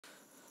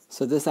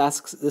So this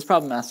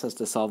problem asks us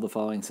to solve the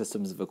following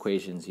systems of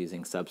equations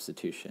using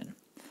substitution.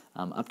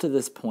 Up to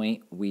this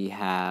point, we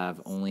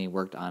have only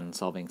worked on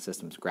solving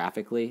systems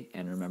graphically,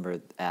 and remember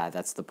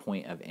that's the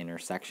point of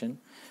intersection.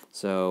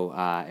 So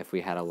if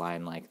we had a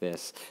line like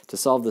this, to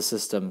solve the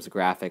systems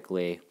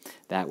graphically,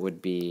 that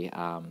would be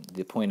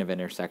the point of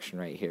intersection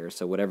right here.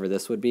 So whatever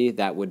this would be,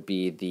 that would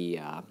be the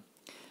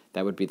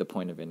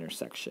point of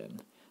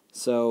intersection.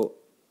 So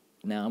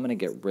now I'm going to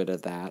get rid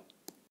of that.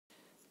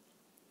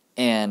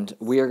 And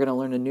we are going to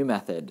learn a new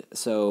method.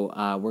 So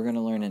we're going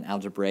to learn an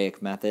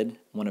algebraic method,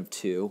 one of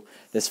two.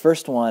 This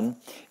first one,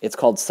 it's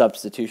called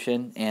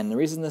substitution. And the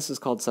reason this is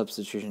called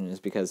substitution is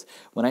because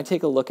when I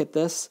take a look at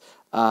this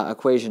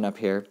equation up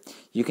here,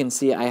 you can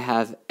see I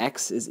have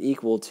x is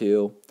equal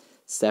to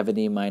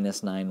 70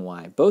 minus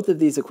 9y. Both of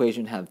these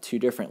equations have two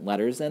different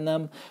letters in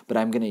them, but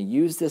I'm going to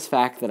use this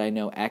fact that I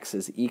know x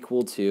is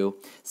equal to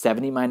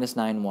 70 minus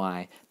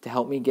 9y to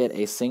help me get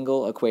a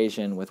single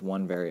equation with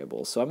one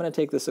variable. So I'm going to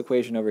take this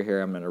equation over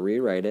here, I'm going to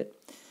rewrite it,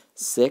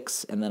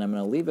 6, and then I'm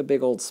going to leave a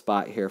big old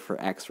spot here for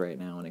x right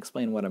now and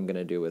explain what I'm going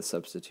to do with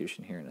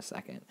substitution here in a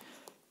second.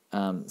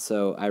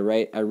 So I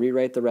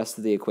rewrite the rest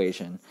of the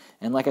equation.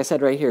 And like I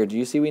said right here, do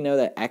you see we know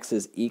that x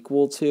is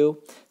equal to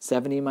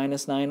 70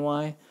 minus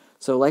 9y?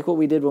 So like what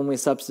we did when we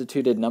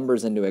substituted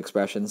numbers into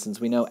expressions, since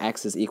we know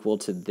x is equal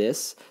to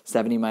this,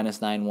 70 minus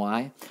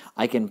 9y,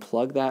 I can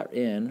plug that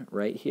in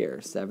right here,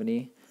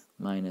 70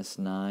 minus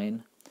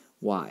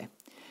 9y.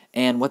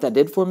 And what that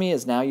did for me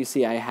is now you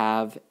see I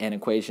have an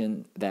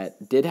equation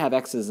that did have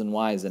x's and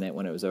y's in it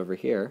when it was over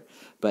here,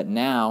 but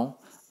now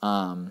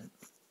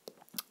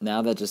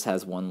that just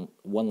has one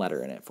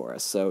letter in it for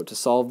us. So to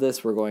solve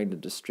this, we're going to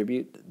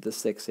distribute the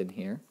 6 in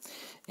here.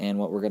 And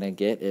what we're going to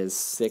get is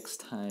 6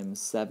 times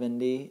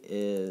 70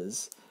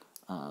 is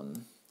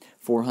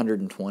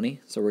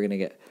 420. So we're going to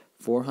get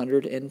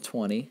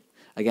 420.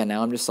 Again,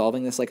 now I'm just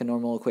solving this like a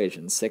normal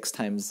equation. 6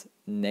 times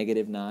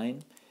negative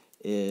 9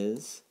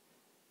 is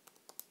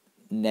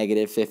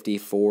negative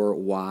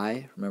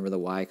 54y. Remember the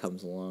y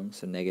comes along,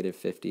 so negative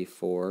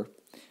 54y.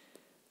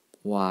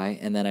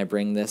 And then I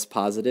bring this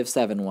positive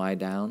 7y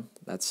down.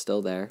 That's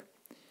still there.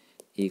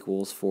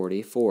 Equals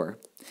 44.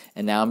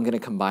 And now I'm going to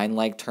combine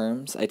like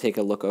terms. I take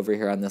a look over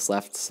here on this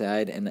left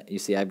side, and you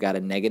see I've got a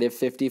negative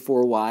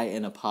 54y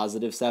and a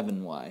positive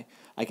 7y.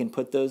 I can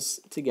put those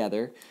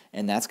together,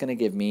 and that's going to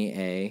give me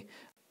a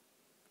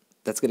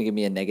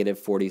negative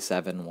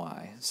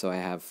 47y. So I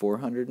have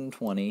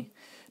 420,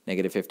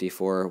 negative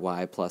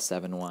 54y plus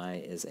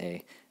 7y is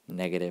a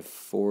negative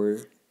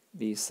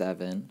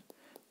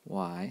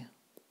 47y,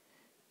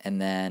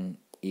 and then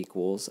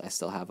equals, I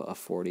still have a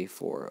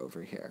 44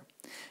 over here.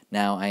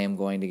 Now I am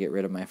going to get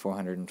rid of my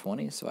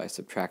 420, so I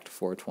subtract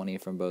 420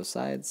 from both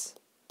sides.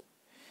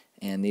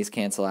 And these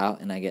cancel out,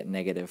 and I get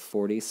negative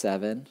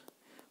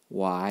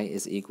 47y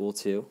is equal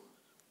to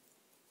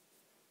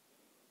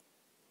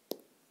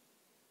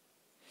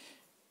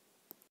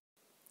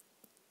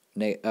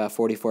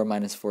 44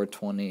 minus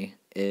 420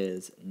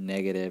 is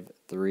negative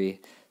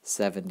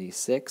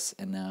 376.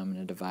 And now I'm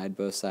going to divide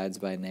both sides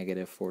by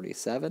negative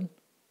 47.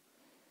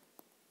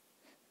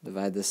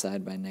 Divide this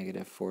side by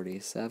negative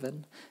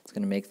 47. It's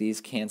going to make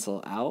these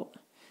cancel out.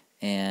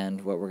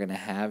 And what we're going to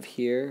have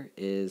here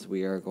is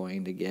we are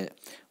going to get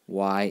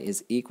y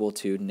is equal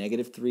to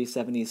negative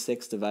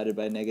 376 divided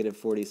by negative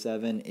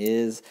 47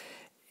 is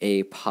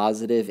a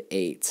positive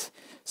 8.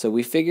 So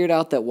we figured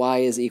out that y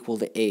is equal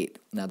to 8.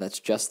 Now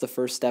that's just the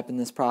first step in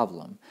this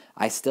problem.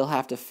 I still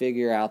have to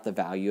figure out the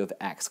value of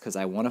x because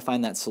I want to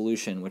find that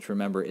solution, which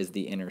remember is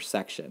the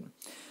intersection.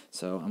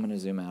 So I'm going to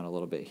zoom out a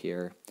little bit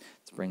here.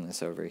 Let's bring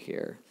this over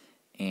here.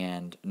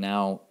 And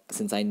now,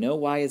 since I know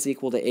y is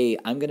equal to 8,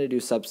 I'm going to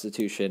do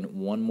substitution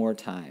one more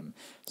time.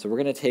 So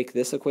we're going to take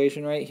this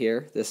equation right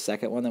here, this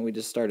second one that we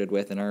just started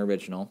with in our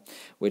original,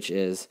 which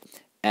is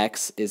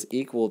x is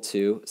equal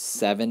to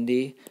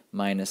 70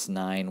 minus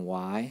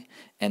 9y,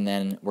 and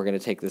then we're going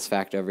to take this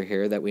fact over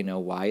here that we know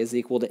y is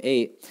equal to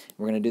 8.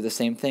 We're going to do the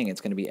same thing. It's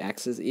going to be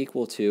x is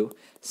equal to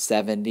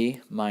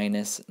 70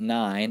 minus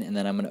 9, and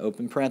then I'm going to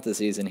open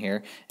parentheses in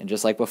here, and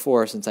just like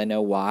before, since I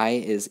know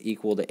y is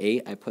equal to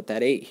 8, I put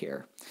that 8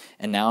 here.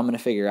 And now I'm going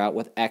to figure out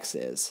what x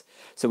is.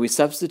 So we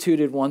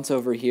substituted once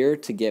over here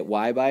to get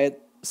y by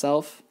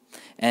itself,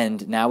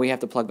 and now we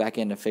have to plug back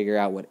in to figure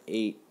out what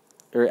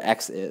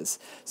x is.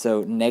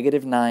 So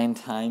negative 9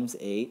 times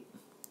 8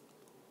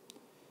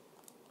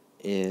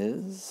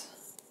 is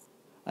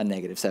a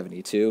negative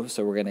 72.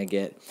 So we're going to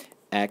get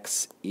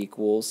x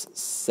equals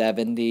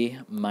 70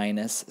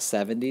 minus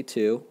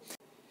 72.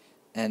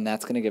 And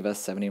that's going to give us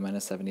 70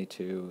 minus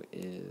 72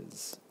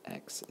 is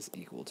x is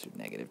equal to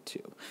negative 2.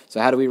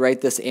 So how do we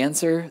write this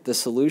answer? The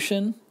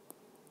solution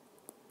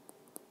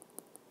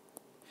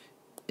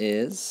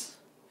is,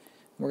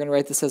 we're going to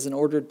write this as an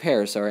ordered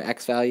pair. So our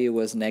x value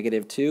was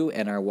negative 2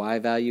 and our y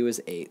value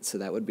is 8. So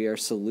that would be our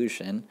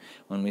solution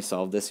when we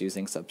solve this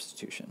using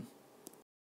substitution.